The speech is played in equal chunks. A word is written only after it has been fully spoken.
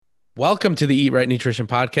Welcome to the Eat Right Nutrition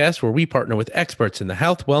Podcast, where we partner with experts in the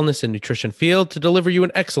health, wellness, and nutrition field to deliver you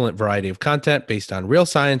an excellent variety of content based on real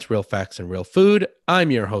science, real facts, and real food. I'm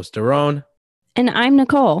your host, Daron. And I'm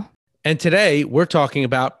Nicole. And today we're talking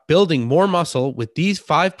about building more muscle with these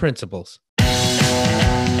 5 principles.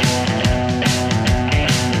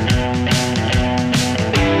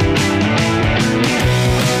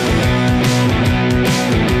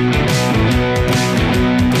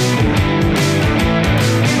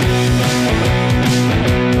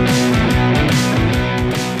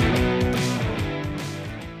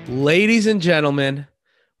 Ladies and gentlemen,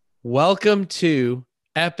 welcome to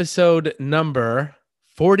episode number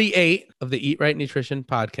 48 of the Eat Right Nutrition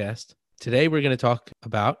Podcast. Today, we're going to talk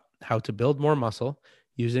about how to build more muscle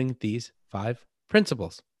using these 5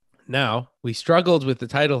 principles. Now, we struggled with the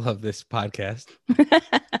title of this podcast,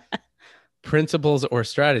 Principles or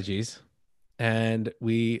Strategies, and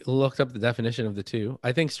we looked up the definition of the two.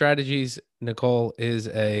 I think strategies, Nicole, is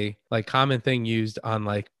a common thing used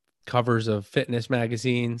on covers of fitness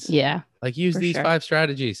magazines. Yeah. Use these 5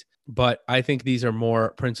 strategies. But I think these are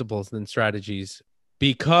more principles than strategies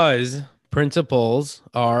because principles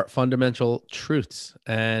are fundamental truths.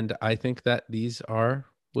 And I think that these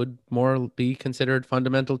would more be considered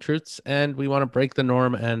fundamental truths. And we want to break the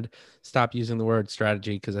norm and stop using the word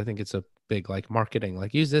strategy because I think it's a big marketing,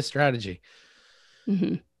 use this strategy.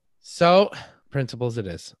 Mm-hmm. So principles it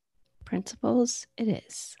is. Principles it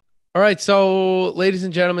is. All right. So ladies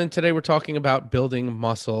and gentlemen, today we're talking about building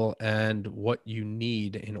muscle and what you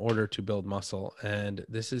need in order to build muscle. And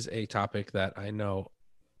this is a topic that I know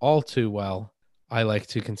all too well. I like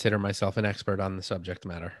to consider myself an expert on the subject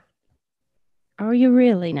matter. Are you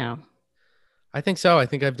really now? I think so. I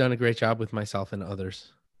think I've done a great job with myself and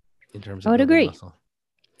others in terms of I would building agree. muscle.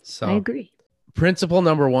 So I agree. Principle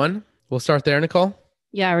number 1, we'll start there, Nicole.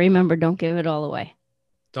 Yeah. Remember, don't give it all away.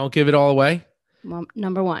 Don't give it all away.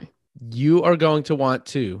 Number 1. You are going to want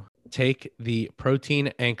to take the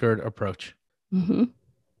protein anchored approach. Mm-hmm.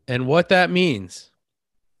 And what that means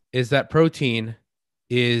is that protein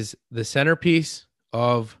is the centerpiece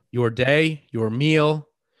of your day, your meal.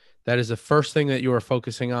 That is the first thing that you are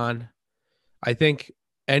focusing on. I think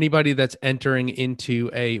anybody that's entering into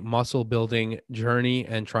a muscle building journey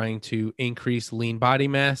and trying to increase lean body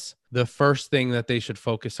mass, the first thing that they should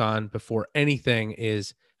focus on before anything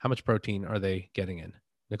is how much protein are they getting in.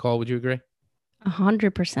 Nicole, would you agree?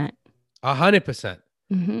 100%. 100%.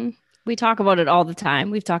 Mm-hmm. We talk about it all the time.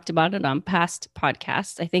 We've talked about it on past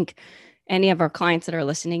podcasts. I think any of our clients that are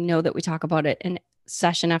listening know that we talk about it in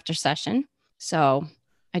session after session. So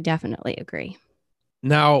I definitely agree.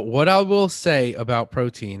 Now, what I will say about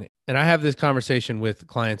protein, and I have this conversation with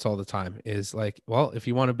clients all the time, is if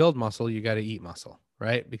you want to build muscle, you got to eat muscle,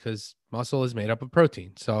 right? Because muscle is made up of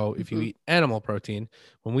protein. So if you eat animal protein,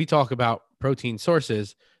 when we talk about protein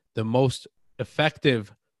sources, the most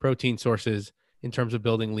effective protein sources in terms of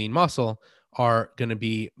building lean muscle are going to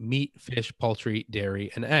be meat, fish, poultry,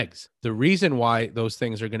 dairy, and eggs. The reason why those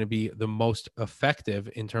things are going to be the most effective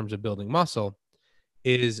in terms of building muscle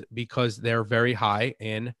is because they're very high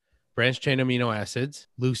in branched chain amino acids,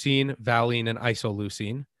 leucine, valine, and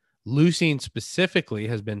isoleucine. Leucine specifically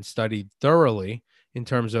has been studied thoroughly in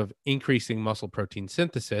terms of increasing muscle protein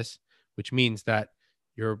synthesis, which means that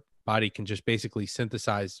your body can just basically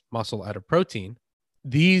synthesize muscle out of protein.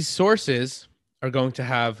 These sources are going to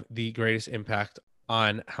have the greatest impact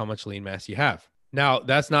on how much lean mass you have. Now,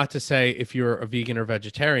 that's not to say if you're a vegan or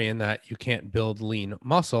vegetarian that you can't build lean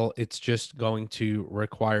muscle. It's just going to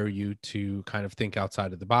require you to kind of think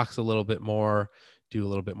outside of the box a little bit more, do a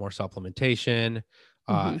little bit more supplementation,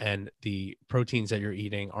 and the proteins that you're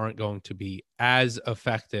eating aren't going to be as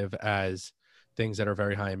effective as things that are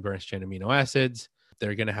very high in branched chain amino acids.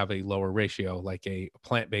 They're going to have a lower ratio, like a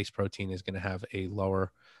plant-based protein is going to have a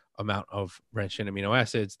lower amount of branched chain amino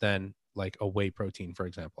acids than like a whey protein, for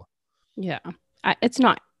example. Yeah. It's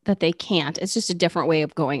not that they can't. It's just a different way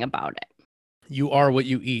of going about it. You are what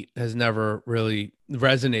you eat has never really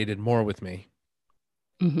resonated more with me.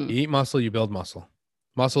 You eat muscle, you build muscle.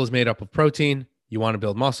 Muscle is made up of protein. You want to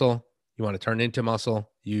build muscle. You want to turn into muscle.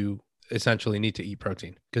 You essentially need to eat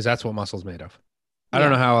protein because that's what muscle is made of. I don't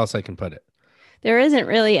know how else I can put it. There isn't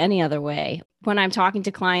really any other way. When I'm talking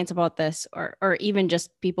to clients about this or even just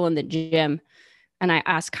people in the gym and I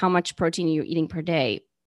ask how much protein you're eating per day,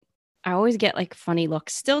 I always get like funny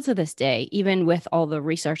looks still to this day, even with all the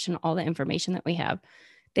research and all the information that we have.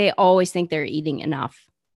 They always think they're eating enough.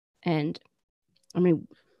 And I mean,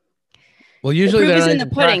 well, usually the proof they're is in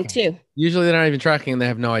the pudding too. Usually they're not even tracking and they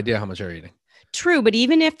have no idea how much they're eating. True. But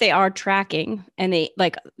even if they are tracking and they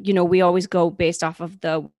we always go based off of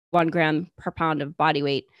the 1 gram per pound of body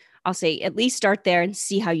weight. I'll say at least start there and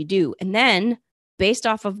see how you do. And then based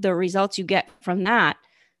off of the results you get from that,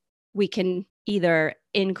 we can either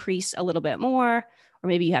increase a little bit more, or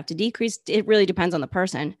maybe you have to decrease. It really depends on the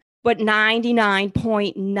person. But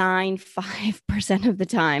 99.95% of the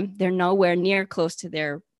time, they're nowhere near close to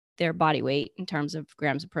their body weight in terms of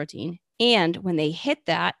grams of protein. And when they hit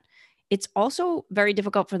that, it's also very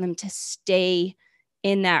difficult for them to stay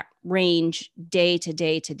in that range day to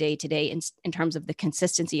day to day to day in terms of the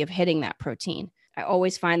consistency of hitting that protein. I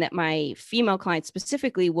always find that my female clients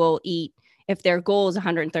specifically will eat, if their goal is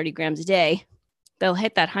 130 grams a day, they'll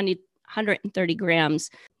hit that 130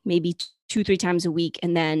 grams maybe 2-3 times a week,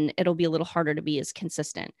 and then it'll be a little harder to be as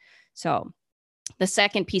consistent. So the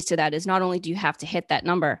second piece to that is not only do you have to hit that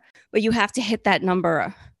number, but you have to hit that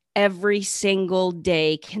number every single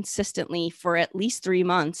day consistently for at least 3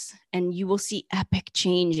 months. And you will see epic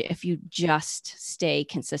change if you just stay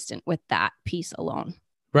consistent with that piece alone.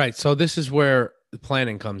 Right. So this is where the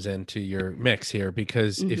planning comes into your mix here,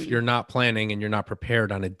 because if you're not planning and you're not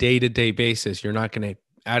prepared on a day-to-day basis, you're not going to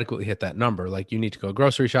adequately hit that number. Like, you need to go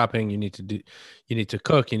grocery shopping, you need to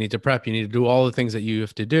cook, you need to prep, you need to do all the things that you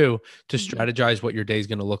have to do to strategize what your day is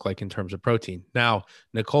going to look like in terms of protein. Now,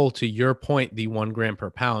 Nicole, to your point, the 1 gram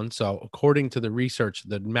per pound. So according to the research,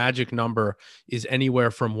 the magic number is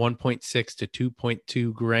anywhere from 1.6 to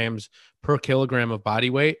 2.2 grams per kilogram of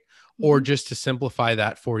body weight. Or just to simplify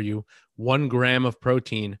that for you, 1 gram of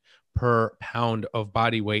protein per pound of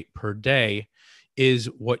body weight per day is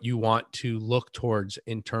what you want to look towards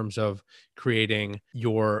in terms of creating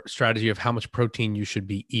your strategy of how much protein you should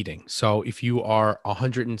be eating. So if you are a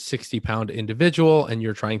 160-pound individual and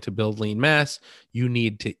you're trying to build lean mass, you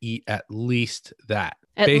need to eat at least that.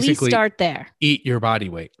 At least start there. Eat your body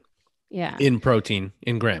weight. Yeah. In protein,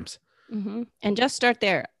 in grams. And just start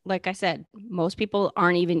there. Like I said, most people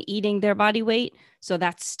aren't even eating their body weight. So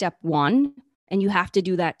that's step 1. And you have to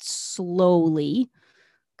do that slowly,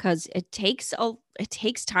 because it takes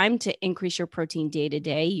time to increase your protein day to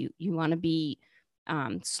day. You want to be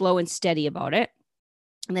slow and steady about it.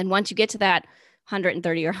 And then once you get to that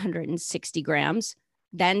 130 or 160 grams,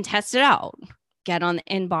 then test it out. Get on the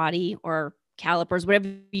InBody or calipers, whatever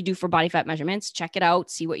you do for body fat measurements. Check it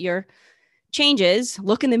out. See what your changes.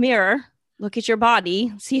 Look in the mirror. Look at your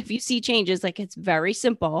body. See if you see changes. Like, it's very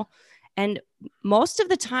simple. And most of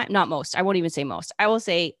the time, not most, I won't even say most, I will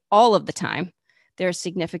say all of the time, there's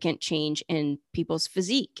significant change in people's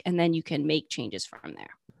physique, and then you can make changes from there.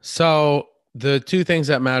 So the 2 things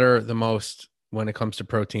that matter the most when it comes to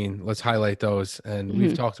protein, let's highlight those. And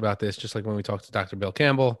we've talked about this, just like when we talked to Dr. Bill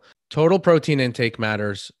Campbell. Total protein intake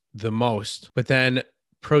matters the most, but then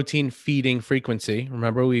protein feeding frequency.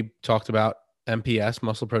 Remember, we talked about MPS,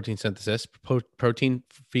 muscle protein synthesis. Protein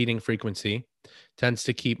feeding frequency tends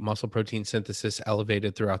to keep muscle protein synthesis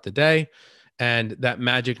elevated throughout the day. And that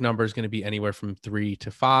magic number is going to be anywhere from 3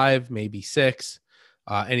 to 5, maybe 6.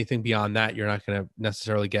 Anything beyond that, you're not going to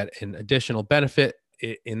necessarily get an additional benefit.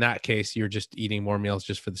 In that case, you're just eating more meals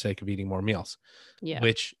just for the sake of eating more meals. Yeah.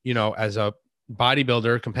 Which, as a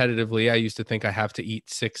bodybuilder competitively, I used to think I have to eat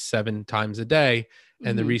 6-7 times a day.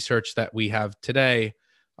 And the research that we have today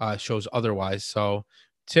shows otherwise. So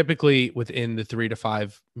typically within the 3 to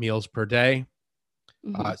 5 meals per day,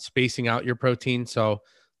 spacing out your protein. So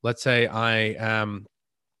let's say I am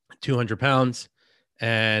 200 pounds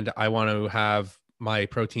and I want to have my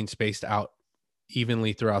protein spaced out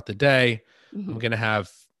evenly throughout the day. I'm going to have,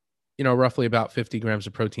 roughly about 50 grams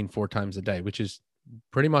of protein 4 times a day, which is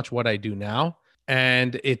pretty much what I do now.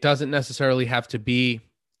 And it doesn't necessarily have to be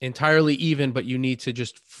entirely even, but you need to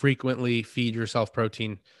just frequently feed yourself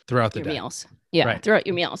protein throughout the day. Meals. Yeah. Right. Throughout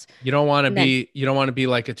your meals. You don't want to be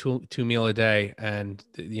like a two meal a day. And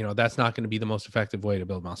that's not going to be the most effective way to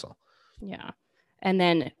build muscle. Yeah. And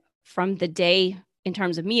then from the day in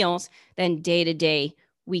terms of meals, then day to day,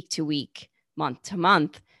 week to week, month to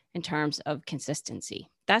month in terms of consistency.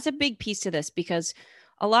 That's a big piece to this, because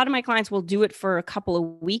a lot of my clients will do it for a couple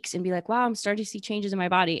of weeks and be like, wow, I'm starting to see changes in my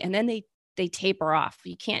body. And then they taper off.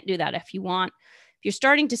 You can't do that. If you're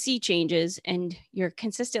starting to see changes and you're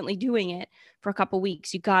consistently doing it for a couple of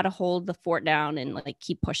weeks, you got to hold the fort down and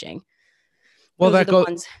keep pushing. Well,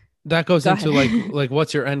 that goes into like,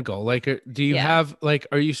 what's your end goal? Like, do you have,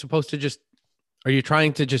 are you supposed to are you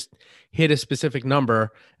trying to just hit a specific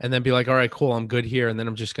number and then be like, all right, cool, I'm good here, and then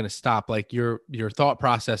I'm just going to stop? Like, your thought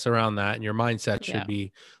process around that and your mindset should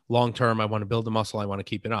be long-term. I want to build the muscle. I want to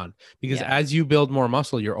keep it on, because as you build more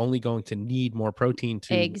muscle, you're only going to need more protein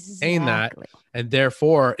to maintain that. And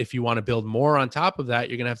therefore, if you want to build more on top of that,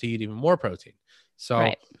 you're going to have to eat even more protein.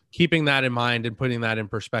 So keeping that in mind and putting that in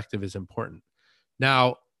perspective is important.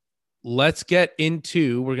 Now, let's get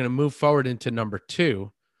into, we're going to move forward into number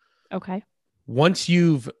 2. Okay. Once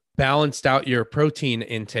you've balanced out your protein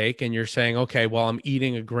intake and you're saying, okay, well, I'm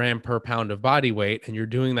eating a gram per pound of body weight, and you're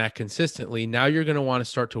doing that consistently, now you're going to want to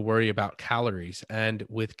start to worry about calories. And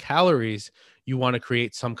with calories, you want to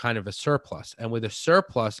create some kind of a surplus. And with a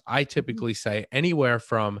surplus, I typically say anywhere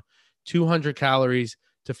from 200 calories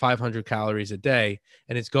to 500 calories a day.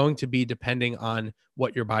 And it's going to be depending on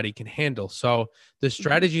what your body can handle. So the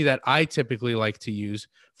strategy that I typically like to use,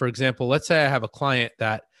 for example, let's say I have a client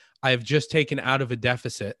that I've just taken out of a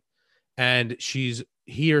deficit, and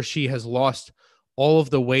he or she has lost all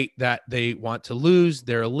of the weight that they want to lose.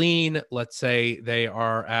 They're lean. Let's say they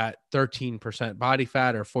are at 13% body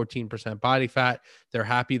fat or 14% body fat. They're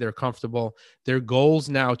happy. They're comfortable. Their goals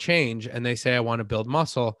now change, and they say, I want to build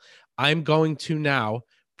muscle. I'm going to now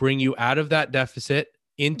bring you out of that deficit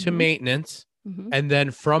into maintenance. And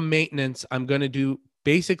then from maintenance, I'm going to do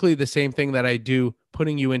basically the same thing that I do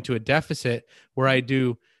putting you into a deficit, where I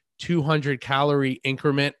do 200 calorie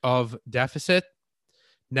increment of deficit.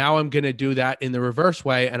 Now I'm going to do that in the reverse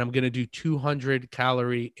way, and I'm going to do 200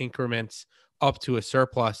 calorie increments up to a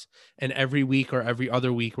surplus. And every week or every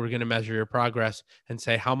other week, we're going to measure your progress and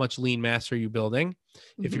say, how much lean mass are you building?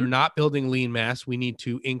 If you're not building lean mass, we need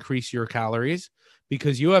to increase your calories,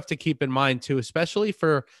 because you have to keep in mind too, especially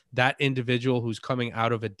for that individual who's coming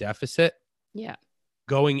out of a deficit. Yeah.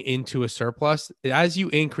 Going into a surplus, as you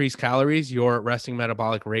increase calories, your resting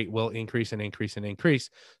metabolic rate will increase and increase and increase.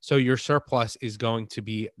 So your surplus is going to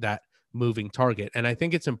be that moving target. And I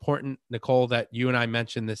think it's important, Nicole, that you and I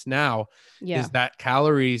mention this now, is that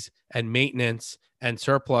calories and maintenance and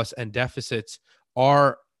surplus and deficits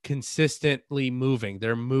are consistently moving.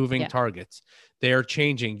 They're moving targets. They are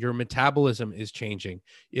changing. Your metabolism is changing.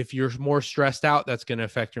 If you're more stressed out, that's going to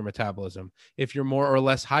affect your metabolism. If you're more or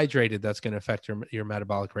less hydrated, that's going to affect your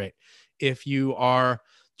metabolic rate. If you are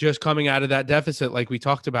just coming out of that deficit, like we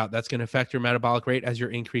talked about, that's going to affect your metabolic rate as you're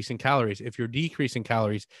increasing calories. If you're decreasing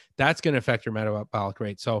calories, that's going to affect your metabolic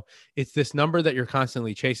rate. So it's this number that you're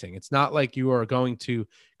constantly chasing. It's not like you are going to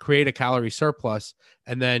create a calorie surplus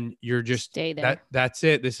and then you're just stay there. That's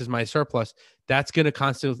it. This is my surplus. That's going to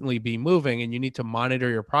constantly be moving, and you need to monitor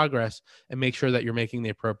your progress and make sure that you're making the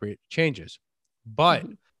appropriate changes. But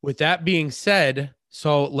with that being said,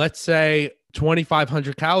 so let's say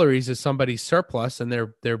 2,500 calories is somebody's surplus, and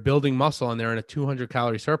they're building muscle, and they're in a 200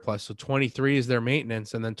 calorie surplus. So 23 is their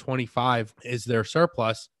maintenance, and then 25 is their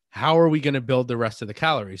surplus. How are we going to build the rest of the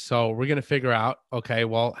calories? So we're going to figure out, okay,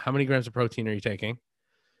 well, how many grams of protein are you taking?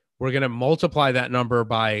 We're going to multiply that number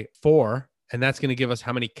by 4, and that's going to give us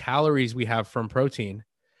how many calories we have from protein.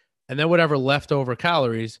 And then whatever leftover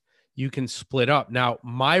calories you can split up. Now,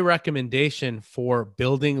 my recommendation for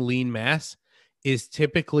building lean mass is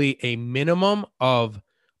typically a minimum of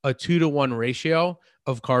a 2-to-1 ratio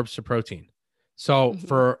of carbs to protein. So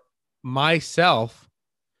for myself,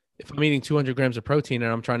 if I'm eating 200 grams of protein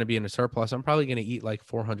and I'm trying to be in a surplus, I'm probably going to eat like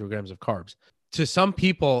 400 grams of carbs. To some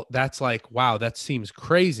people, that's like, wow, that seems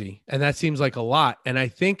crazy. And that seems like a lot. And I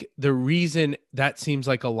think the reason that seems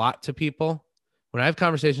like a lot to people, when I have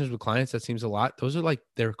conversations with clients, that seems a lot. Those are like,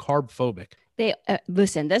 they're carb phobic. They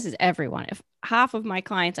listen, this is everyone. If half of my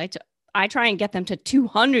clients, I try and get them to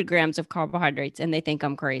 200 grams of carbohydrates and they think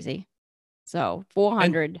I'm crazy. So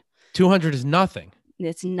 400. And 200 is nothing.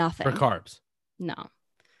 It's nothing. For carbs. No.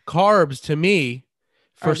 Carbs to me,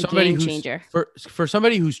 for somebody who's for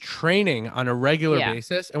somebody who's training on a regular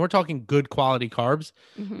basis, and we're talking good quality carbs,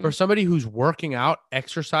 for somebody who's working out,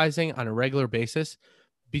 exercising on a regular basis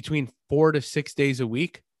between 4 to 6 days a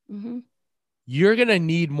week, you're going to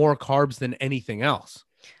need more carbs than anything else.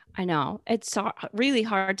 I know. It's really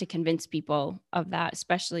hard to convince people of that,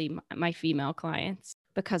 especially my female clients,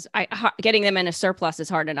 because getting them in a surplus is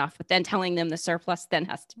hard enough, but then telling them the surplus then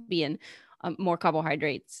has to be in more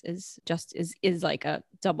carbohydrates is like a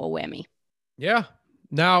double whammy. Yeah.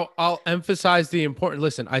 Now I'll emphasize the important,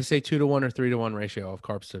 listen, I say 2-to-1 or 3-to-1 ratio of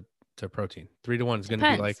carbs to protein. 3-to-1 is going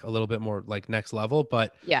to be like a little bit more like next level.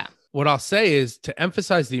 But what I'll say is to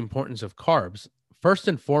emphasize the importance of carbs. First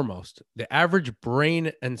and foremost, the average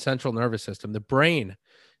brain and central nervous system, the brain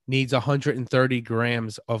needs 130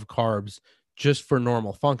 grams of carbs just for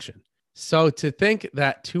normal function. So to think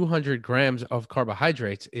that 200 grams of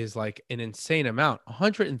carbohydrates is like an insane amount,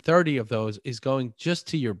 130 of those is going just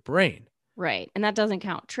to your brain. Right. And that doesn't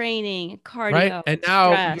count training, cardio. Right. And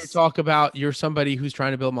now you talk about you're somebody who's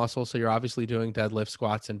trying to build muscle. So you're obviously doing deadlift,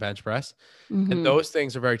 squats, and bench press. And those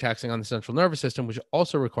things are very taxing on the central nervous system, which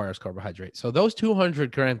also requires carbohydrates. So those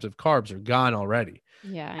 200 grams of carbs are gone already.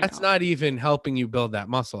 Yeah. That's not even helping you build that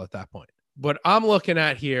muscle at that point. What I'm looking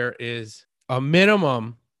at here is a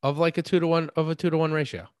minimum of like a 2-to-1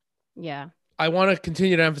 ratio. Yeah. I want to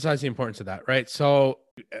continue to emphasize the importance of that, right? So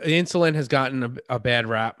insulin has gotten a bad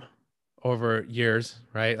rap over years,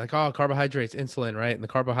 right? Like, oh, carbohydrates, insulin, right? And the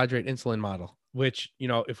carbohydrate insulin model, which,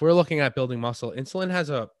 if we're looking at building muscle, insulin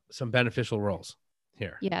has some beneficial roles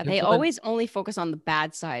here. Yeah. They Insulin, always only focus on the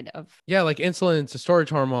bad side of. yeah, like insulin, it's a storage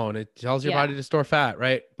hormone. It tells your Yeah. body to store fat,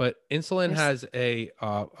 right? But insulin There's- has a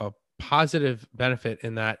positive benefit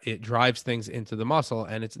in that it drives things into the muscle,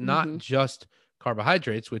 and it's not just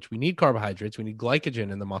carbohydrates, which we need carbohydrates. We need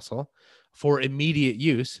glycogen in the muscle for immediate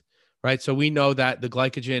use, right? So we know that the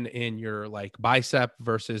glycogen in your like bicep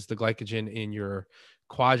versus the glycogen in your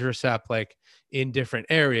quadricep, like in different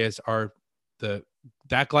areas,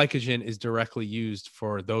 that glycogen is directly used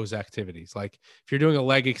for those activities. Like if you're doing a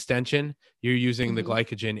leg extension, you're using the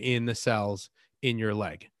glycogen in the cells in your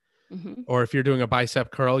leg. Or if you're doing a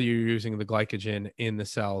bicep curl, you're using the glycogen in the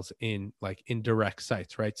cells in like indirect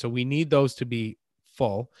sites, right? So we need those to be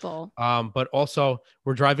full. But also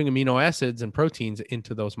we're driving amino acids and proteins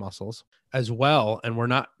into those muscles as well. And we're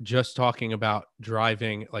not just talking about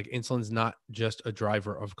driving, like insulin's not just a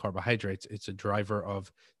driver of carbohydrates. It's a driver of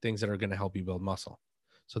things that are going to help you build muscle.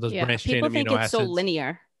 So those branched chain people amino think it's acids, so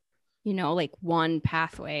linear, like one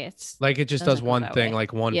pathway. It's like it just does one thing, way.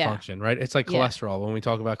 like one function, right? It's like Yeah. cholesterol. When we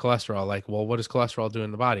talk about cholesterol, like, well, what does cholesterol do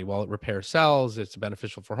in the body? Well, it repairs cells. It's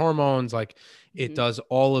beneficial for hormones. Like it does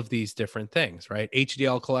all of these different things, right?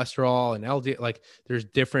 HDL cholesterol and LDL, like there's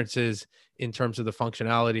differences in terms of the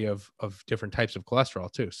functionality of different types of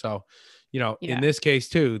cholesterol too. So, in this case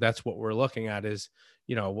too, that's what we're looking at is,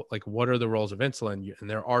 like what are the roles of insulin? And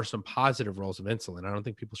there are some positive roles of insulin. I don't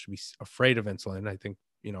think people should be afraid of insulin. I think,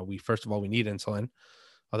 first of all, we need insulin.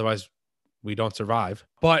 Otherwise we don't survive.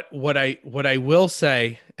 But what I will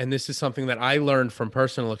say, and this is something that I learned from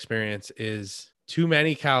personal experience, is too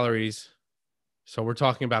many calories. So we're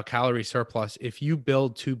talking about calorie surplus. If you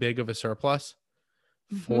build too big of a surplus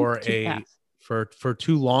for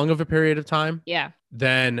too long of a period of time,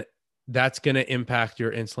 then that's going to impact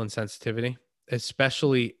your insulin sensitivity,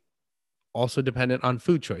 especially also dependent on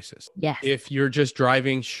food choices. Yes. If you're just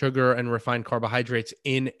driving sugar and refined carbohydrates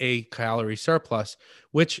in a calorie surplus,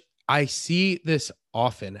 which I see this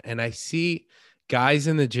often, and I see guys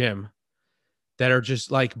in the gym that are just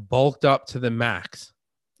like bulked up to the max.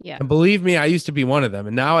 Yeah. And believe me, I used to be one of them.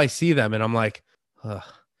 And now I see them and I'm like, ugh.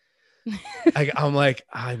 I'm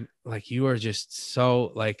like, you are just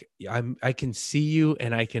so like, I can see you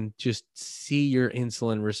and I can just see your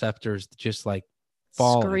insulin receptors just like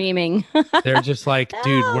falling. Screaming. They're just like,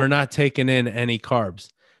 dude, we're not taking in any carbs.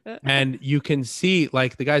 And you can see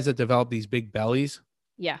like the guys that develop these big bellies.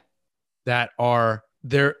 Yeah. That are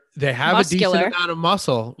they have muscular. A decent amount of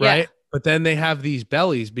muscle, right? But then they have these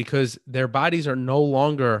bellies because their bodies are no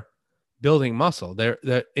longer building muscle. Their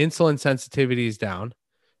insulin sensitivity is down,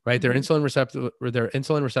 right? Their insulin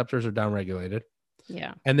receptors are downregulated.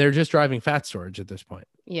 Yeah. And they're just driving fat storage at this point.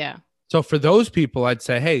 Yeah. So for those people, I'd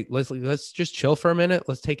say, hey, let's just chill for a minute.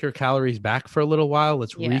 Let's take your calories back for a little while.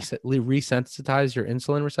 Let's resensitize your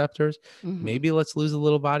insulin receptors. Maybe let's lose a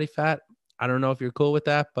little body fat. I don't know if you're cool with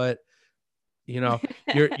that, but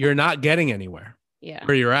you're not getting anywhere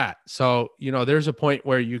where you're at. So, there's a point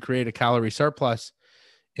where you create a calorie surplus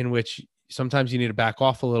in which sometimes you need to back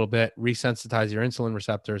off a little bit, resensitize your insulin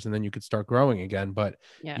receptors, and then you could start growing again. But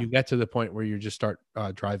you get to the point where you just start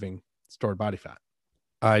driving stored body fat.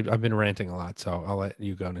 I've been ranting a lot, so I'll let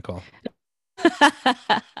you go, Nicole.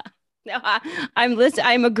 No,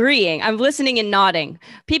 I'm agreeing. I'm listening and nodding.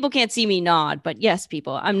 People can't see me nod, but yes,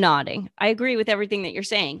 people, I'm nodding. I agree with everything that you're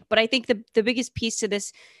saying. But I think the biggest piece to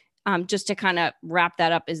this, just to kind of wrap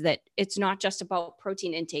that up, is that it's not just about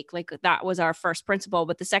protein intake. Like that was our first principle.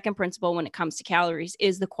 But the second principle when it comes to calories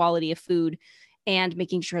is the quality of food and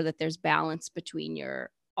making sure that there's balance between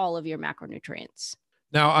all of your macronutrients.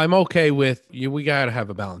 Now, I'm okay with you. We got to have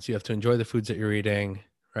a balance. You have to enjoy the foods that you're eating.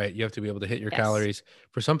 Right. You have to be able to hit your calories.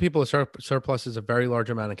 For some people, a surplus is a very large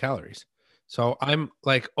amount of calories. So I'm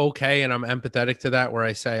like, okay. And I'm empathetic to that where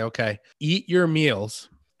I say, okay, eat your meals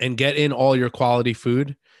and get in all your quality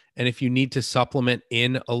food. And if you need to supplement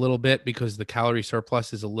in a little bit because the calorie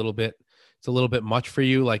surplus is a little bit much for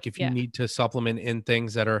you. Like if you need to supplement in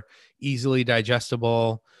things that are easily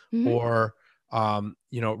digestible or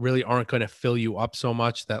really aren't going to fill you up so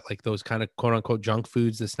much that like those kind of quote unquote junk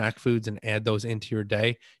foods, the snack foods, and add those into your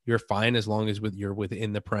day, you're fine as long as you're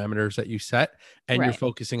within the parameters that you set and you're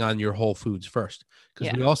focusing on your whole foods first.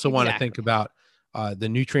 Because we also want to think about the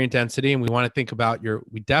nutrient density, and we want to think about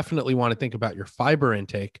we definitely want to think about your fiber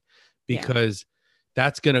intake because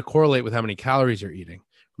that's going to correlate with how many calories you're eating.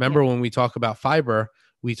 Remember when we talk about fiber,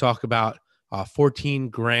 we talk about 14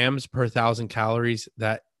 grams per 1,000 calories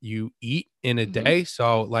that you eat in a day.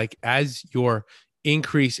 So like as your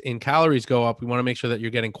increase in calories go up, we want to make sure that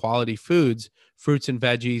you're getting quality foods, fruits and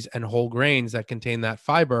veggies and whole grains that contain that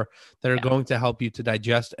fiber that are going to help you to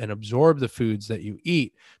digest and absorb the foods that you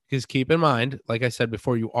eat. Because keep in mind, like I said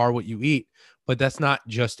before, you are what you eat, but that's not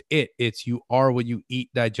just it. It's you are what you eat,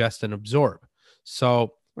 digest, and absorb.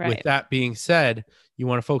 So with that being said, you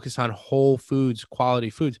want to focus on whole foods, quality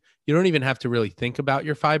foods. You don't even have to really think about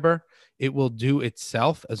your fiber. It will do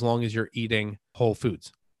itself as long as you're eating whole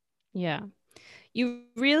foods. Yeah. You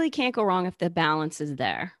really can't go wrong if the balance is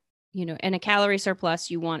there. You know, in a calorie surplus,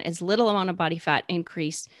 you want as little amount of body fat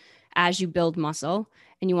increase as you build muscle.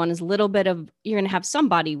 And you want as little bit of, you're going to have some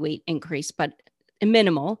body weight increase, but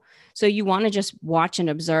minimal. So you want to just watch and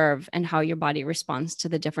observe and how your body responds to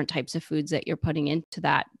the different types of foods that you're putting into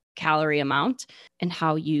that calorie amount, and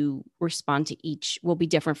how you respond to each will be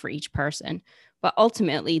different for each person. But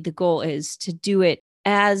ultimately, the goal is to do it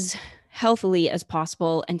as healthily as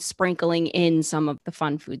possible and sprinkling in some of the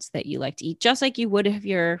fun foods that you like to eat, just like you would if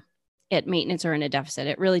you're at maintenance or in a deficit.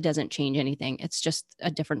 It really doesn't change anything. It's just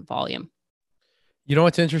a different volume. You know,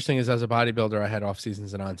 what's interesting is as a bodybuilder, I had off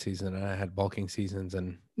seasons and on season, and I had bulking seasons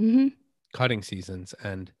and cutting seasons.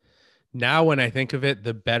 And now when I think of it,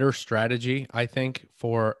 the better strategy, I think,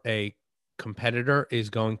 for a competitor is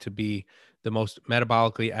going to be the most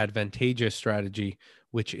metabolically advantageous strategy,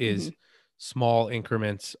 which is small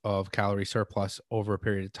increments of calorie surplus over a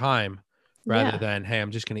period of time, rather than, hey,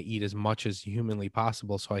 I'm just going to eat as much as humanly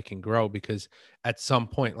possible so I can grow. Because at some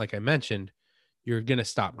point, like I mentioned, you're going to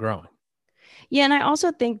stop growing. Yeah. And I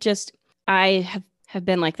also think I have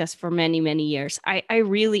been like this for many, many years. I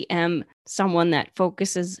really am someone that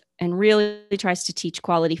focuses and really tries to teach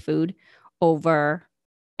quality food over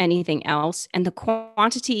anything else. And the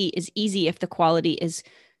quantity is easy if the quality is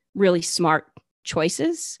really smart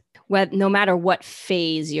choices, no matter what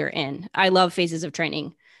phase you're in. I love phases of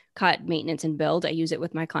training, cut, maintenance, and build. I use it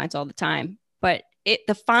with my clients all the time. But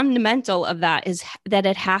the fundamental of that is that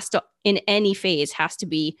it has to, in any phase, has to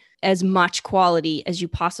be as much quality as you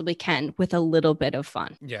possibly can with a little bit of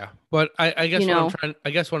fun. Yeah. But I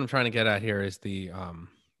guess what I'm trying to get at here is the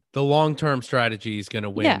long-term strategy is going to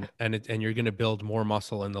win, and you're going to build more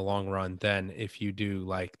muscle in the long run than if you do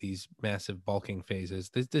like these massive bulking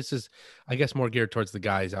phases. This is, I guess, more geared towards the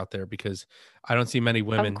guys out there, because I don't see many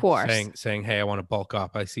women saying, hey, I want to bulk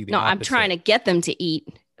up. I see the opposite. I'm trying to get them to eat.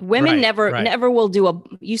 Women never will do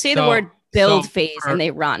you say the word build phase and they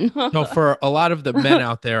run. So for a lot of the men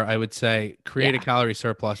out there, I would say create a calorie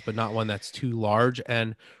surplus, but not one that's too large.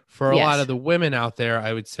 And for a lot of the women out there,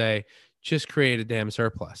 I would say just create a damn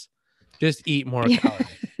surplus. Just eat more calories.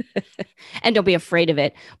 And don't be afraid of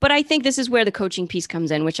it. But I think this is where the coaching piece comes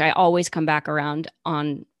in, which I always come back around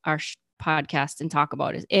on our podcast and talk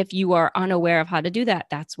about. Is if you are unaware of how to do that,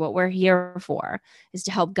 that's what we're here for, is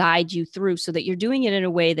to help guide you through so that you're doing it in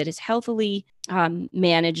a way that is healthily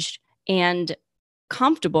managed and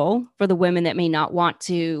comfortable for the women that may not want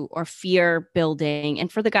to or fear building,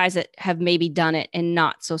 and for the guys that have maybe done it in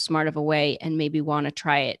not so smart of a way and maybe want to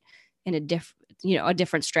try it in a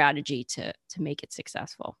different strategy to make it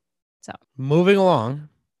successful. So moving along,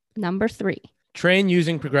 number 3, train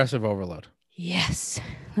using progressive overload. Yes,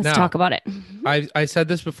 let's talk about it. I said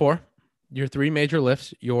this before. Your 3 major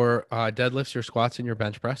lifts, your deadlifts, your squats, and your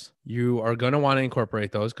bench press. You are going to want to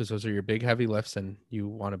incorporate those because those are your big, heavy lifts, and you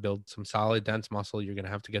want to build some solid, dense muscle. You're going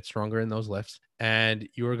to have to get stronger in those lifts. And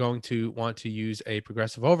you are going to want to use a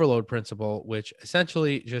progressive overload principle, which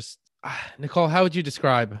essentially just, Nicole, how would you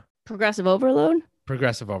describe progressive overload?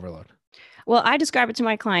 Progressive overload. Well, I describe it to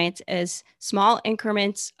my clients as small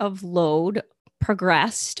increments of load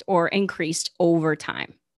progressed or increased over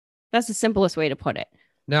time. That's the simplest way to put it.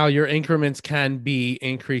 Now, your increments can be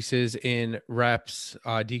increases in reps,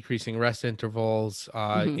 decreasing rest intervals,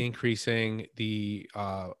 increasing the,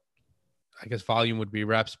 I guess volume would be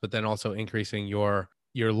reps, but then also increasing your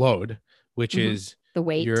load, which is the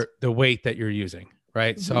weight, the weight that you're using,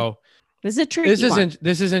 right? So this is a tricky one.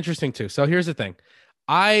 This is interesting too. So here's the thing.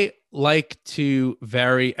 I like to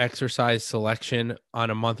vary exercise selection on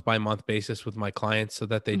a month-by-month basis with my clients so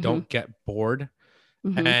that they don't get bored.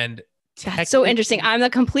 And that's so interesting. I'm the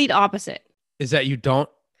complete opposite. Is that you don't?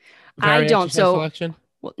 I don't. So selection?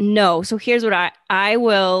 Well, no. So here's what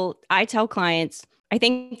I tell clients. I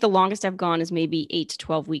think the longest I've gone is maybe 8 to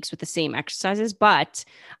 12 weeks with the same exercises, but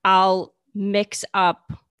I'll mix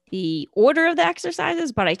up the order of the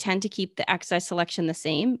exercises, but I tend to keep the exercise selection the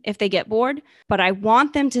same if they get bored. But I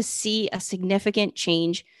want them to see a significant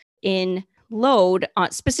change in load,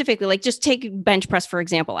 specifically, like just take bench press, for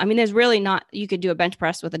example. I mean, there's really not, you could do a bench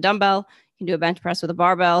press with a dumbbell, you can do a bench press with a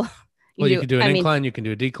barbell. You can do an incline, you can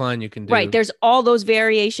do a decline, you can do. Right. There's all those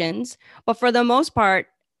variations. But for the most part,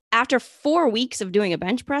 after 4 weeks of doing a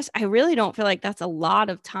bench press, I really don't feel like that's a lot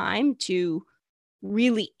of time to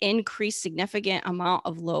really increase significant amount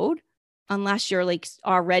of load unless you're like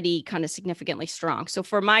already kind of significantly strong. So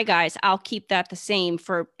for my guys, I'll keep that the same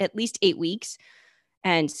for at least 8 weeks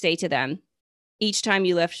and say to them, each time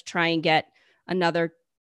you lift, try and get another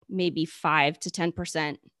maybe 5 to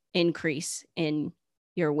 10% increase in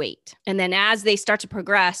your weight. And then as they start to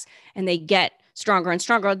progress and they get stronger and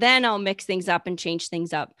stronger, then I'll mix things up and change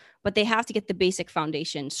things up. But they have to get the basic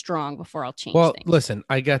foundation strong before I'll change things. Listen,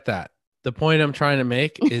 I get that. The point I'm trying to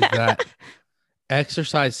make is that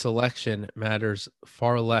exercise selection matters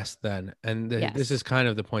far less than, and this is kind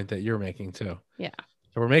of the point that you're making too. Yeah.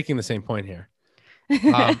 So we're making the same point here.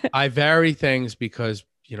 I vary things because,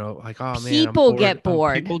 like, oh man, people get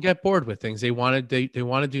bored. People get bored with things. They want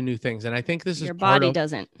to do new things. And I think this is your body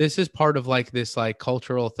doesn't. This is part of like this like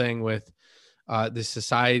cultural thing with this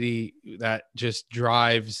society that just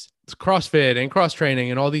drives CrossFit and cross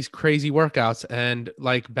training and all these crazy workouts and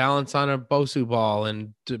like balance on a Bosu ball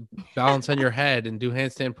and to balance on your head and do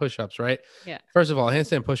handstand push-ups, right? Yeah. First of all, a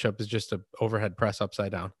handstand push-up is just an overhead press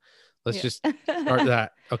upside down. Let's just start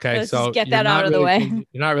that. Okay. Let's just get that out of the way.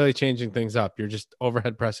 You're not really changing things up. You're just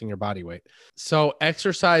overhead pressing your body weight. So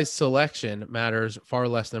exercise selection matters far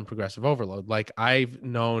less than progressive overload. Like I've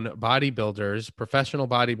known bodybuilders, professional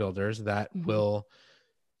bodybuilders that will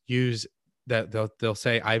use that. They'll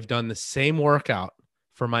say, I've done the same workout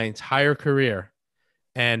for my entire career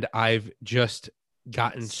and I've just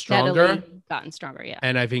gotten stronger. Yeah.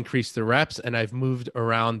 And I've increased the reps and I've moved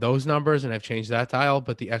around those numbers and I've changed that dial,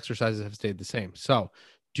 but the exercises have stayed the same. So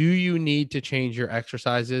do you need to change your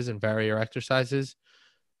exercises and vary your exercises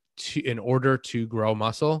in order to grow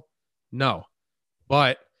muscle? No,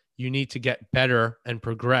 but you need to get better and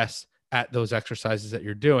progress at those exercises that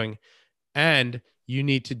you're doing. And you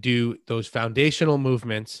need to do those foundational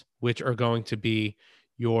movements, which are going to be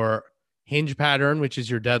your hinge pattern, which is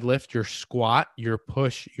your deadlift, your squat, your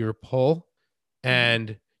push, your pull,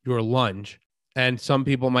 and your lunge. And some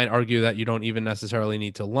people might argue that you don't even necessarily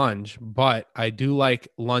need to lunge, but I do like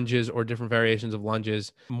lunges or different variations of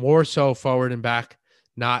lunges, more so forward and back,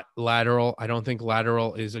 not lateral. I don't think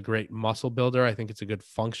lateral is a great muscle builder. I think it's a good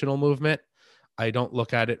functional movement. I don't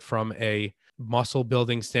look at it from a muscle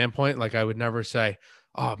building standpoint. Like I would never say,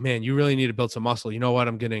 oh man, you really need to build some muscle. You know what?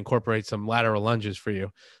 I'm going to incorporate some lateral lunges for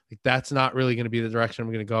you. Like that's not really going to be the direction I'm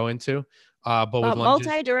going to go into. But with lunges,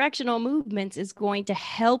 multi-directional movements is going to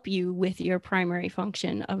help you with your primary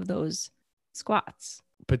function of those squats.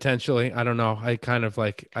 Potentially. I don't know. I kind of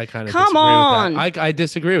come disagree on. With that. I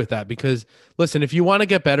disagree with that because listen, if you want to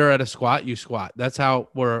get better at a squat, you squat. That's how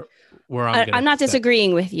I'm not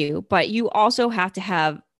disagreeing with you, but you also have to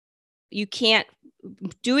have, you can't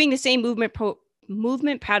doing the same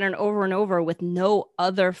movement pattern over and over with no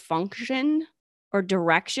other function or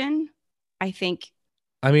direction.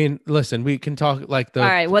 I mean, listen, we can talk like all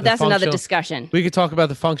right. Well, that's another discussion. We could talk about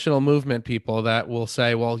the functional movement people that will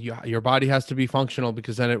say, well, your body has to be functional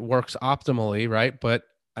because then it works optimally. Right. But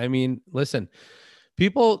I mean, listen,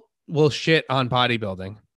 people will shit on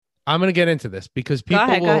bodybuilding. I'm going to get into this because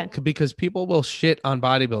people will shit on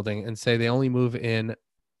bodybuilding and say they only move in,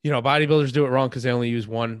 bodybuilders do it wrong because they only use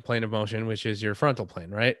one plane of motion, which is your frontal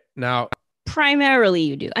plane. Right now, primarily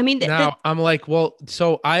you do. I mean, I'm like, well,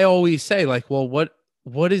 so I always say like, well,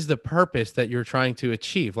 what is the purpose that you're trying to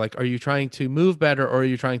achieve? Like, are you trying to move better or are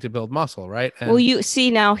you trying to build muscle? Right. Well, you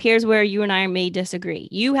see now here's where you and I may disagree.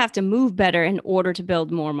 You have to move better in order to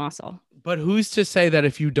build more muscle. But who's to say that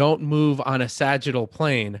if you don't move on a sagittal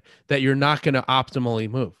plane that you're not going to optimally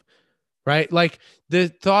move? Right. Like the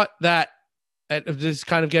thought that this is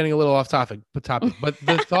kind of getting a little off topic, but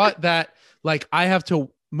the thought that like I have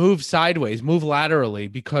to move sideways, move laterally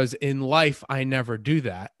because in life I never do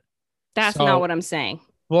that. That's not what I'm saying.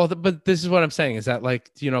 Well, but this is what I'm saying is that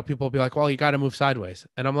like, people will be like, well, you got to move sideways.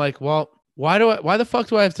 And I'm like, well, why the fuck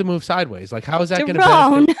do I have to move sideways? Like, how is that going to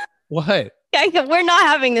benefit? What? We're not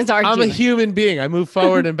having this argument. I'm a human being. I move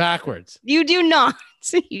forward and backwards. You do not.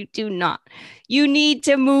 You do not. You need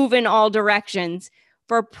to move in all directions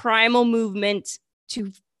for primal movement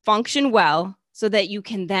to function well so that you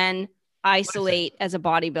can then isolate as a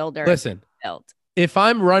bodybuilder. Listen, if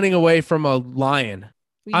I'm running away from a lion,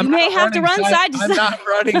 you may have to run side to side. I'm not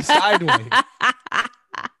running sideways.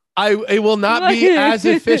 It will not be as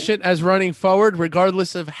efficient as running forward,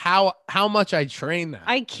 regardless of how much I train that.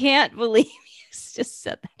 I can't believe you just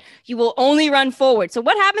said that. You will only run forward. So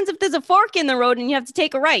what happens if there's a fork in the road and you have to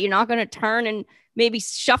take a right? You're not going to turn and maybe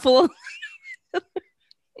shuffle.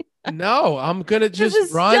 No, I'm gonna This just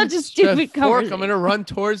is run such a the stupid fork. I'm conversation. gonna run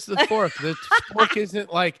towards the fork. The fork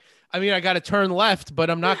isn't like, I mean, I got to turn left, but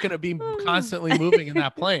I'm not gonna be constantly moving in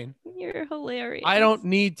that plane. You're I hilarious. don't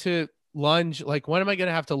need to lunge. Like, when am I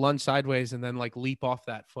gonna have to lunge sideways and then like leap off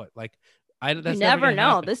that foot? Like, You that's never never gonna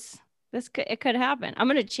know. happen. This could it could happen. I'm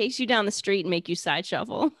gonna chase you down the street and make you side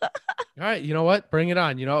shuffle. All right, you know what? Bring it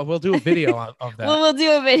on. You know, we'll do a video of that We'll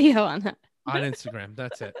do a video on that. on Instagram.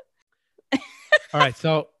 That's it. All right,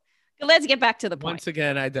 so Let's get back to the point. once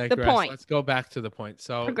again, I The digress. point. Let's go back to the point.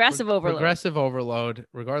 So Progressive overload. progressive overload,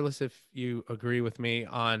 regardless if you agree with me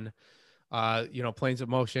on, planes of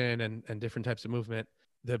motion and different types of movement,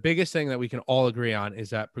 the biggest thing that we can all agree on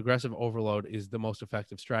is that progressive overload is the most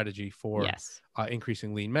effective strategy for Yes.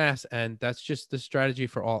 increasing lean mass. And that's just the strategy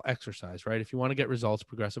for all exercise, right? If you want to get results,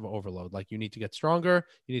 progressive overload, like you need to get stronger,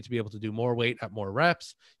 you need to be able to do more weight at more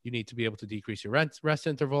reps, you need to be able to decrease your rest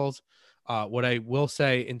intervals. What I will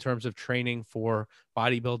say in terms of training for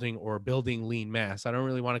bodybuilding or building lean mass, I don't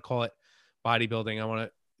really want to call it bodybuilding.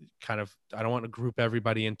 I don't want to group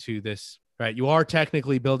everybody into this, right? You are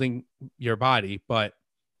technically building your body, but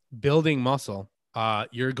building muscle,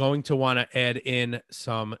 you're going to want to add in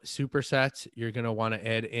some supersets. You're going to want to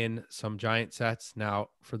add in some giant sets. Now,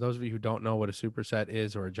 for those of you who don't know what a superset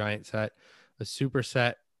is or a giant set, a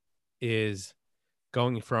superset is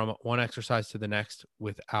going from one exercise to the next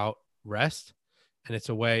without rest. And it's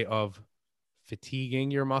a way of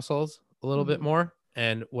fatiguing your muscles a little bit more.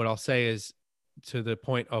 And what I'll say is, to the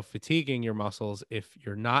point of fatiguing your muscles, if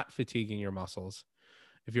you're not fatiguing your muscles,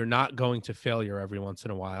 if you're not going to failure every once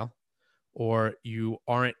in a while, or you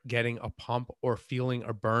aren't getting a pump or feeling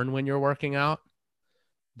a burn when you're working out,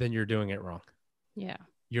 then you're doing it wrong. Yeah.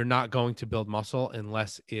 You're not going to build muscle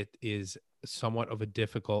unless it is somewhat of a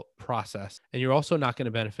difficult process. And you're also not going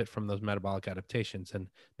to benefit from those metabolic adaptations. And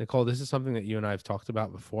Nicole, this is something that you and I have talked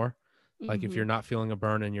about before. Like, if you're not feeling a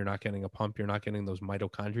burn and you're not getting a pump, you're not getting those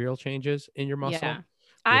mitochondrial changes in your muscle. Yeah.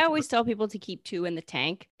 I always tell people to keep 2 in the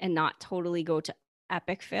tank and not totally go to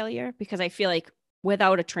epic failure, because I feel like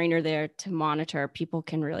without a trainer there to monitor, people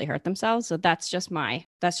can really hurt themselves. So that's just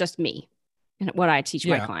me and what I teach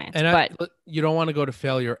my clients. And you don't want to go to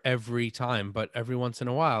failure every time, but every once in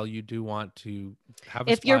a while you do want to have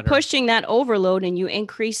a if you're pushing that overload and you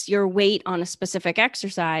increase your weight on a specific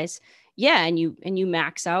exercise, and you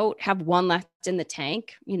max out, have 1 left in the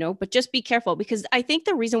tank, but just be careful, because I think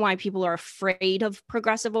the reason why people are afraid of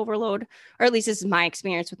progressive overload, or at least this is my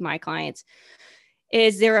experience with my clients,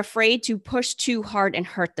 is they're afraid to push too hard and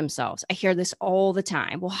hurt themselves. I hear this all the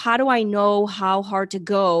time. Well, how do I know how hard to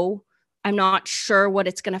go? I'm not sure what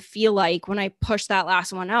it's going to feel like when I push that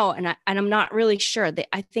last one out. And I'm not really sure.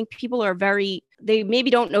 I think people are they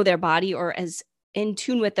maybe don't know their body or as in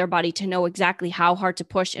tune with their body to know exactly how hard to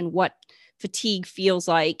push and what fatigue feels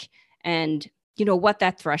like, and what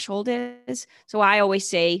that threshold is. So I always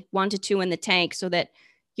say 1 to 2 in the tank, so that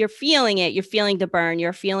you're feeling it, you're feeling the burn,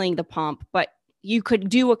 you're feeling the pump, but you could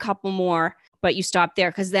do a couple more, but you stop there,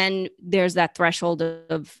 because then there's that threshold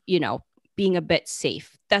of being a bit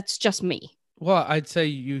safe. That's just me. Well, I'd say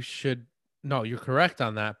you're correct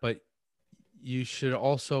on that, but you should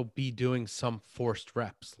also be doing some forced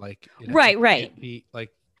reps. Like, right. Be like,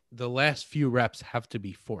 the last few reps have to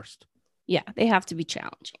be forced. Yeah, they have to be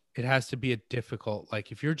challenging. It has to be a difficult,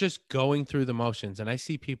 like, if you're just going through the motions, and I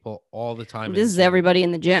see people all the time. This is everybody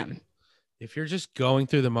in the gym. If you're just going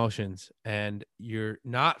through the motions and you're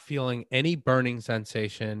not feeling any burning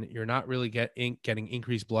sensation, you're not really getting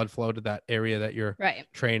increased blood flow to that area that you're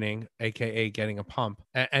training, AKA getting a pump,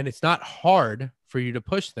 and it's not hard for you to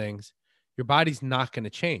push things, your body's not going to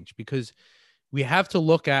change, because we have to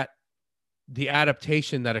look at the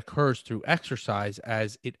adaptation that occurs through exercise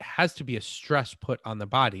as it has to be a stress put on the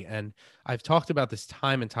body. And I've talked about this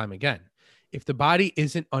time and time again. If the body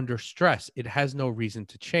isn't under stress, it has no reason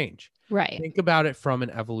to change. Right. Think about it from an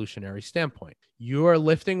evolutionary standpoint. You are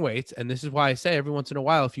lifting weights, and this is why I say every once in a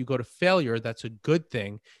while, if you go to failure, that's a good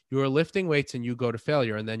thing. You are lifting weights and you go to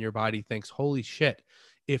failure, and then your body thinks, holy shit,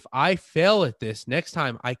 if I fail at this next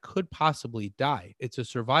time, I could possibly die. It's a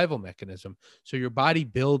survival mechanism. So your body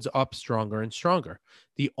builds up stronger and stronger.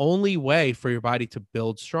 The only way for your body to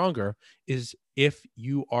build stronger is if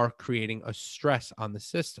you are creating a stress on the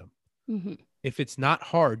system. Mm-hmm. If it's not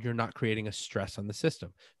hard, you're not creating a stress on the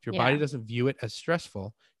system. If your body doesn't view it as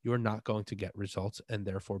stressful, you're not going to get results and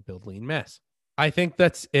therefore build lean mass. I think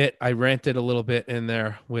that's it. I ranted a little bit in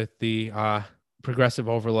there with the progressive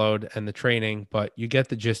overload and the training, but you get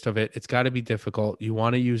the gist of it. It's got to be difficult. You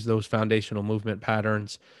want to use those foundational movement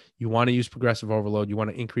patterns. You want to use progressive overload. You want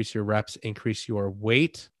to increase your reps, increase your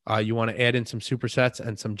weight. You want to add in some supersets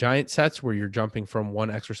and some giant sets where you're jumping from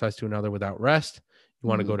one exercise to another without rest. You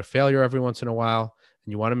want to go to failure every once in a while,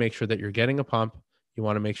 and you want to make sure that you're getting a pump. You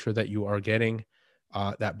want to make sure that you are getting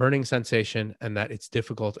that burning sensation and that it's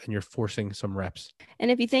difficult and you're forcing some reps. And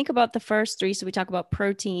if you think about the first three, so we talk about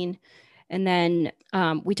protein, and then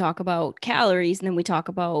we talk about calories, and then we talk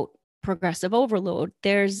about progressive overload.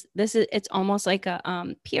 It's almost like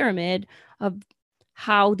a pyramid of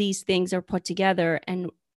how these things are put together and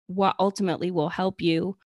what ultimately will help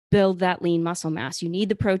you build that lean muscle mass. You need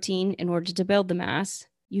the protein in order to build the mass.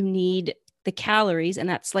 You need the calories and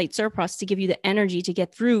that slight surplus to give you the energy to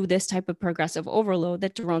get through this type of progressive overload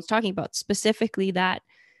that Daron's talking about, specifically that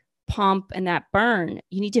pump and that burn.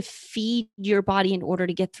 You need to feed your body in order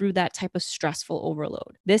to get through that type of stressful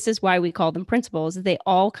overload. This is why we call them principles. They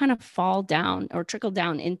all kind of fall down or trickle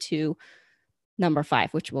down into number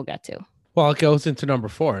 5, which we'll get to. Well, it goes into number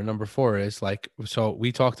 4. And number 4 is like, so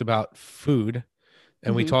we talked about food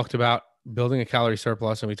and we talked about building a calorie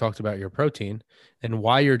surplus and we talked about your protein, and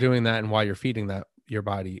why you're doing that and why you're feeding that your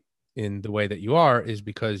body in the way that you are is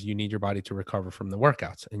because you need your body to recover from the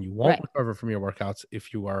workouts, and you won't recover from your workouts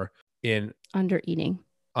if you are in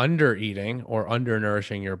undereating or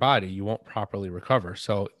undernourishing your body. You won't properly recover.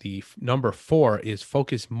 So the number 4 is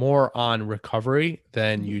focus more on recovery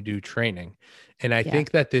than you do training. And I think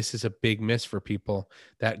that this is a big miss for people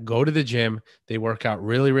that go to the gym, they work out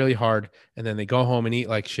really, really hard, and then they go home and eat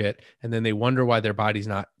like shit. And then they wonder why their body's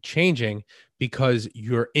not changing, because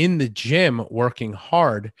you're in the gym working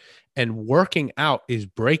hard, and working out is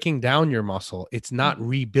breaking down your muscle. It's not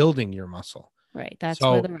rebuilding your muscle. Right. That's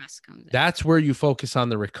where the rest comes in. That's where you focus on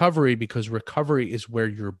the recovery, because recovery is where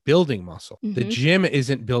you're building muscle. The gym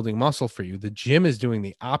isn't building muscle for you. The gym is doing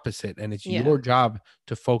the opposite. And it's your job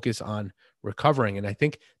to focus on recovering. And I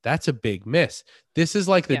think that's a big miss. This is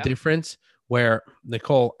like the difference where,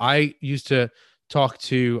 Nicole, I used to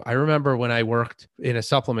I remember when I worked in a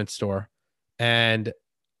supplement store, and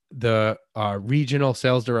the regional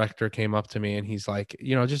sales director came up to me and he's like,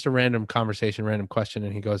 just a random conversation, random question.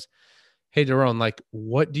 And he goes, "Hey, Daron, like,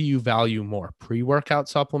 what do you value more, pre-workout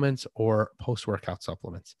supplements or post-workout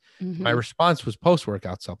supplements?" My response was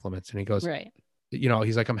post-workout supplements. And he goes,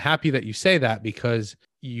 he's like, "I'm happy that you say that, because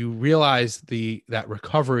you realize that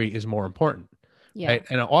recovery is more important." Right?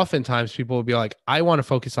 And oftentimes people will be like, "I want to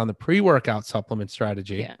focus on the pre-workout supplement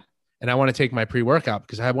strategy. And I want to take my pre-workout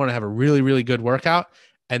because I want to have a really, really good workout."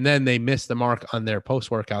 And then they miss the mark on their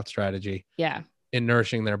post-workout strategy. In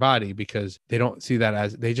nourishing their body, because they don't see that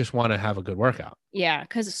as, they just want to have a good workout. Yeah.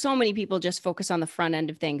 Because so many people just focus on the front end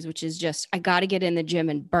of things, which is just, I got to get in the gym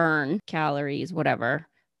and burn calories, whatever,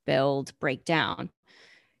 build, break down.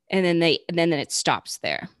 And then then it stops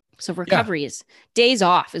there. So recovery is days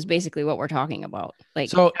off is basically what we're talking about. Like,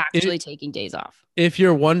 so actually taking days off. If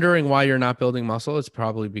you're wondering why you're not building muscle, it's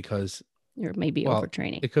probably because you're maybe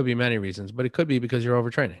overtraining. It could be many reasons, but it could be because you're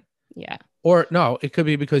overtraining. Yeah. Or no, it could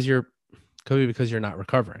be because you're not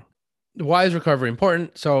recovering. Why is recovery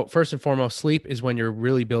important? So first and foremost, sleep is when you're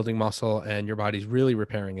really building muscle and your body's really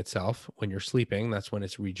repairing itself. When you're sleeping, that's when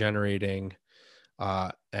it's regenerating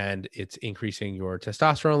and it's increasing your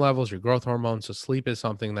testosterone levels, your growth hormones. So sleep is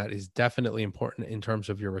something that is definitely important in terms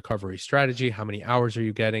of your recovery strategy. How many hours are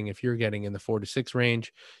you getting? If you're getting in the 4 to 6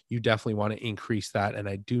 range, you definitely want to increase that. And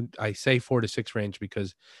I say 4 to 6 range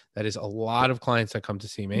because that is a lot of clients that come to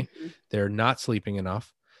see me. They're not sleeping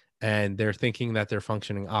enough, and they're thinking that they're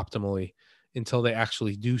functioning optimally until they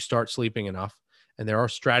actually do start sleeping enough. And there are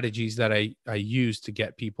strategies that I use to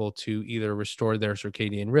get people to either restore their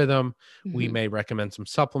circadian rhythm. We may recommend some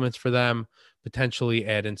supplements for them, potentially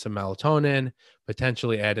add in some melatonin,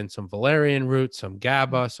 potentially add in some valerian root, some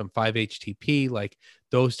GABA, some 5-HTP, like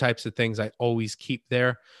those types of things I always keep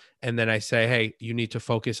there. And then I say, hey, you need to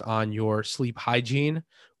focus on your sleep hygiene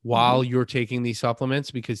while you're taking these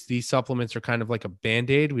supplements, because these supplements are kind of like a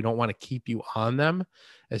Band-Aid. We don't want to keep you on them,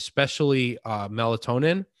 especially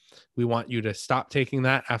melatonin. We want you to stop taking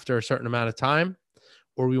that after a certain amount of time,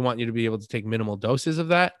 or we want you to be able to take minimal doses of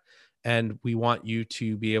that. And we want you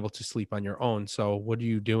to be able to sleep on your own. So what are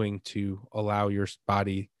you doing to allow your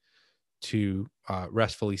body to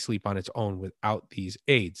restfully sleep on its own without these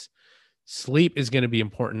aids? Sleep is going to be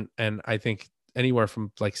important. And I think anywhere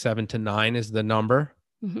from like 7 to 9 is the number.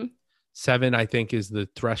 7, I think, is the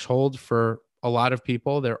threshold for a lot of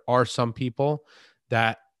people. There are some people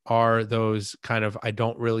that are those kind of, I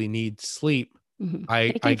don't really need sleep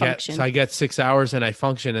They can function. I get 6 hours and I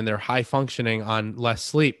function, and they're high functioning on less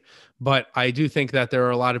sleep. But I do think that there are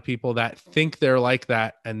a lot of people that think they're like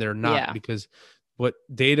that and they're not, Yeah. because what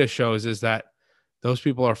data shows is that those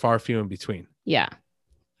people are far few in between. Yeah,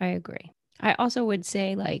 I agree. I also would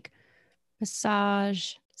say like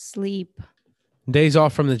massage, sleep, Days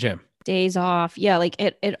off from the gym. days off. Yeah, like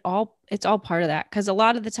it's all part of that. Cause a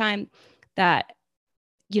lot of the time that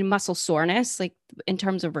muscle soreness, like in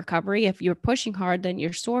terms of recovery, if you're pushing hard, then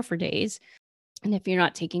you're sore for days. And if you're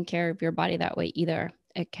not taking care of your body that way either,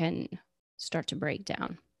 it can start to break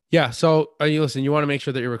down. Yeah. So you listen, you want to make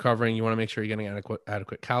sure that you're recovering. You want to make sure you're getting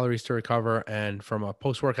adequate calories to recover. And from a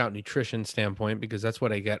post-workout nutrition standpoint, because that's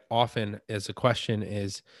what I get often as a question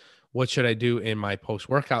is, what should I do in my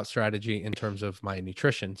post-workout strategy in terms of my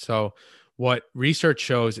nutrition? So what research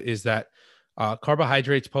shows is that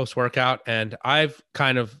carbohydrates post-workout, and I've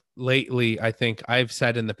kind of lately, I think I've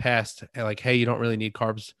said in the past, like, hey, you don't really need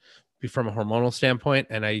carbs from a hormonal standpoint.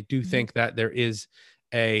 And I do think that there is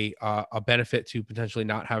a benefit to potentially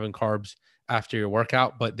not having carbs after your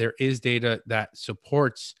workout, but there is data that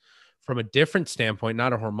supports from a different standpoint,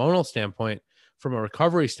 not a hormonal standpoint, from a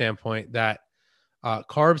recovery standpoint, that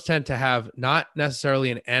carbs tend to have not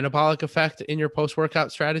necessarily an anabolic effect in your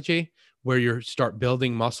post-workout strategy where you start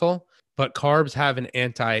building muscle, but carbs have an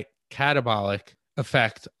anti-catabolic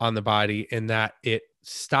effect on the body in that it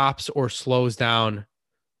stops or slows down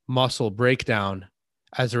muscle breakdown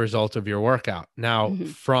as a result of your workout. Now,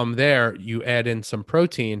 from there, you add in some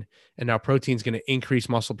protein, and now protein is going to increase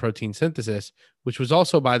muscle protein synthesis, which was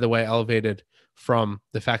also, by the way, elevated from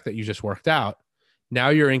the fact that you just worked out. Now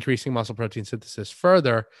you're increasing muscle protein synthesis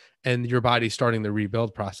further, and your body's starting the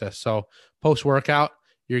rebuild process. So post-workout,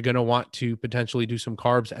 you're going to want to potentially do some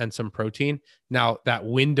carbs and some protein. Now, that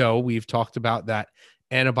window, we've talked about that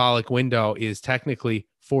anabolic window is technically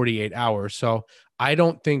 48 hours. So I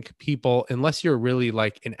don't think people, unless you're really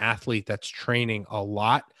like an athlete that's training a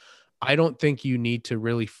lot, I don't think you need to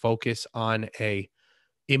really focus on a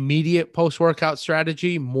immediate post-workout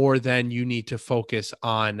strategy more than you need to focus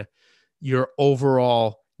on your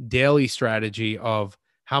overall daily strategy of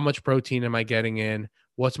how much protein am I getting in?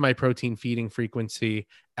 What's my protein feeding frequency?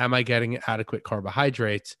 Am I getting adequate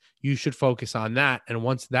carbohydrates? You should focus on that. And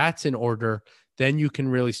once that's in order, then you can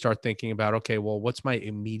really start thinking about, okay, well, what's my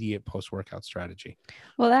immediate post-workout strategy?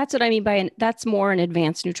 Well, that's what I mean by that's more an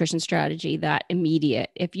advanced nutrition strategy, that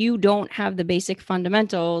immediate. If you don't have the basic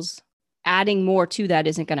fundamentals, adding more to that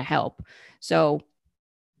isn't going to help. So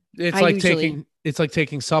it's like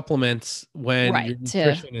taking supplements when your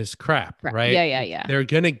nutrition is crap, right? Yeah. They're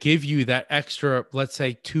going to give you that extra, let's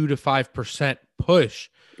say 2 to 5% push.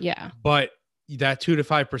 Yeah. But that 2 to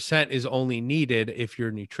 5% is only needed if your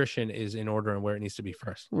nutrition is in order and where it needs to be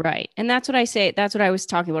first. Right. And that's what I say. That's what I was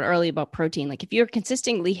talking about earlier about protein. Like if you're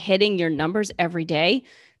consistently hitting your numbers every day,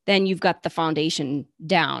 then you've got the foundation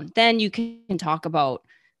down. Then you can talk about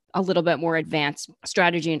a little bit more advanced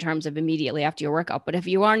strategy in terms of immediately after your workout. But if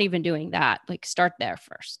you aren't even doing that, like start there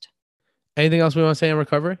first. Anything else we want to say on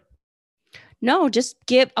recovery? No, just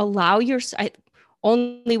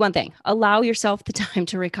only one thing, allow yourself the time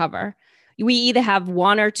to recover. We either have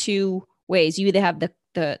one or two ways. You either have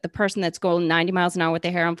the person that's going 90 miles an hour with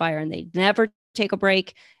their hair on fire and they never take a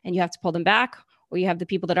break and you have to pull them back, or you have the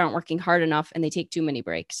people that aren't working hard enough and they take too many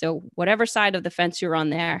breaks. So whatever side of the fence you're on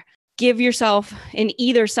there, give yourself, in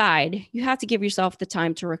either side, you have to give yourself the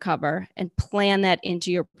time to recover and plan that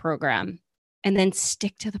into your program and then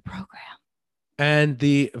stick to the program. And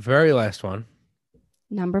the very last one.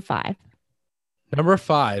 Number 5. Number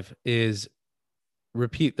 5 is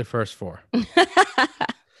repeat the first 4.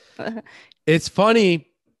 It's funny,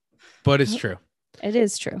 but it's true. It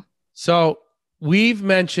is true. So we've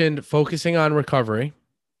mentioned focusing on recovery.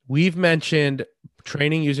 We've mentioned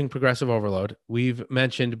training using progressive overload. We've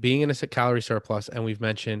mentioned being in a calorie surplus, and we've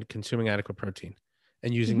mentioned consuming adequate protein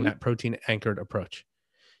and using that protein anchored approach.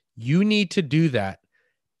 You need to do that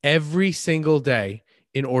every single day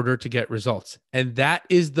in order to get results. And that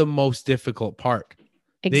is the most difficult part.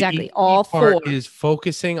 Exactly. All part 4 is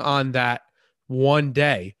focusing on that one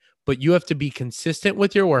day, but you have to be consistent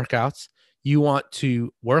with your workouts. You want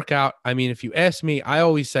to work out. I mean, if you ask me, I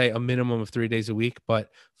always say a minimum of 3 days a week, but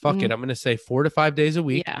fuck it. I'm going to say 4 to 5 days a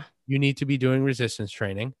week. Yeah. You need to be doing resistance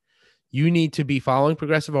training. You need to be following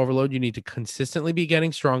progressive overload. You need to consistently be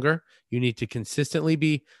getting stronger. You need to consistently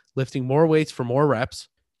be lifting more weights for more reps.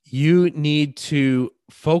 You need to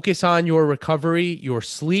focus on your recovery, your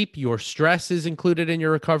sleep, your stress is included in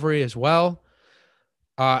your recovery as well.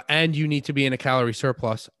 And you need to be in a calorie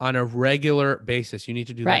surplus on a regular basis. You need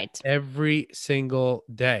to do that every single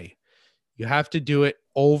day. You have to do it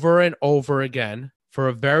over and over again for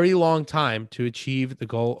a very long time to achieve the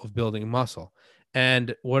goal of building muscle.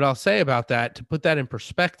 And what I'll say about that, to put that in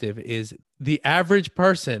perspective, is the average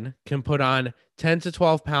person can put on 10 to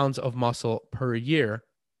 12 pounds of muscle per year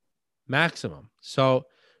maximum. So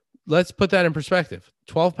let's put that in perspective.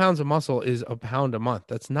 12 pounds of muscle is a pound a month.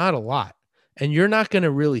 That's not a lot. And you're not going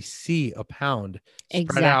to really see a pound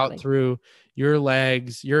spread out through your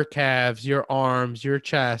legs, your calves, your arms, your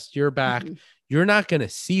chest, your back. You're not going to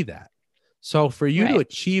see that. So for you to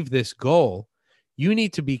achieve this goal, you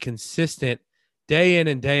need to be consistent day in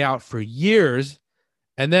and day out for years.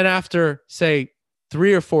 And then after, say,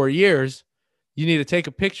 3 or 4 years, you need to take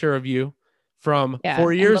a picture of you from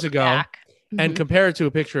 4 years ago and compare it to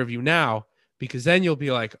a picture of you now, because then you'll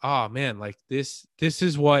be like, oh man, like this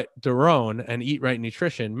is what Daron and Eat Right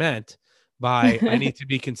Nutrition meant by I need to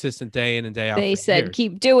be consistent day in and day out. They said,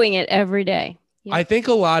 keep doing it every day. Yeah. I think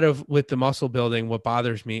a lot of with the muscle building, what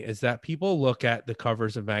bothers me is that people look at the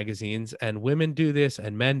covers of magazines, and women do this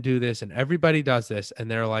and men do this and everybody does this. And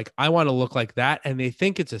they're like, I want to look like that. And they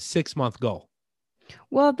think it's a 6-month goal.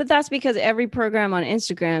 Well, but that's because every program on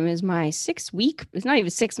Instagram is my 6 week. It's not even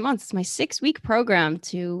 6 months. It's my 6-week program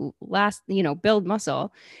to build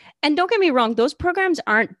muscle. And don't get me wrong, those programs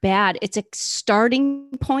aren't bad. It's a starting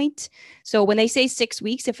point. So when they say 6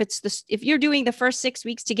 weeks, if you're doing the first 6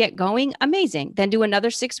 weeks to get going, amazing. Then do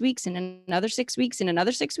another 6 weeks and another 6 weeks and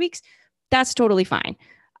another 6 weeks. That's totally fine.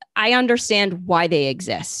 I understand why they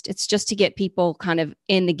exist. It's just to get people kind of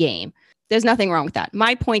in the game. There's nothing wrong with that.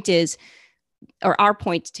 My point is, or our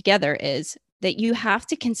point together is that you have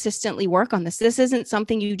to consistently work on this. This isn't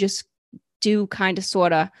something you just do kind of,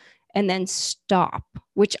 sort of, and then stop,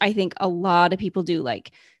 which I think a lot of people do.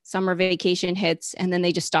 Like summer vacation hits and then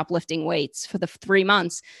they just stop lifting weights for the 3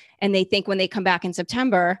 months. And they think when they come back in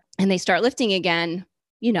September and they start lifting again,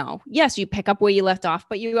 yes, you pick up where you left off,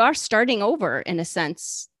 but you are starting over in a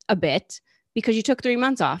sense a bit, because you took 3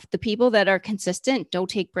 months off. The people that are consistent, don't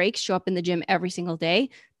take breaks, show up in the gym every single day,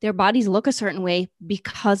 their bodies look a certain way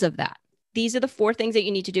because of that. These are the 4 things that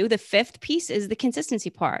you need to do. The 5th piece is the consistency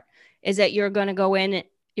part, is that you're going to go in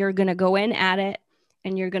at it,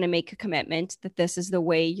 and you're going to make a commitment that this is the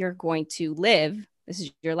way you're going to live. This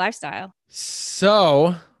is your lifestyle.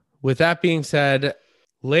 So with that being said,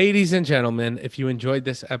 ladies and gentlemen, if you enjoyed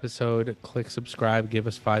this episode, click subscribe, give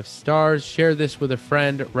us 5 stars, share this with a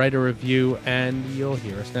friend, write a review, and you'll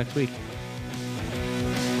hear us next week.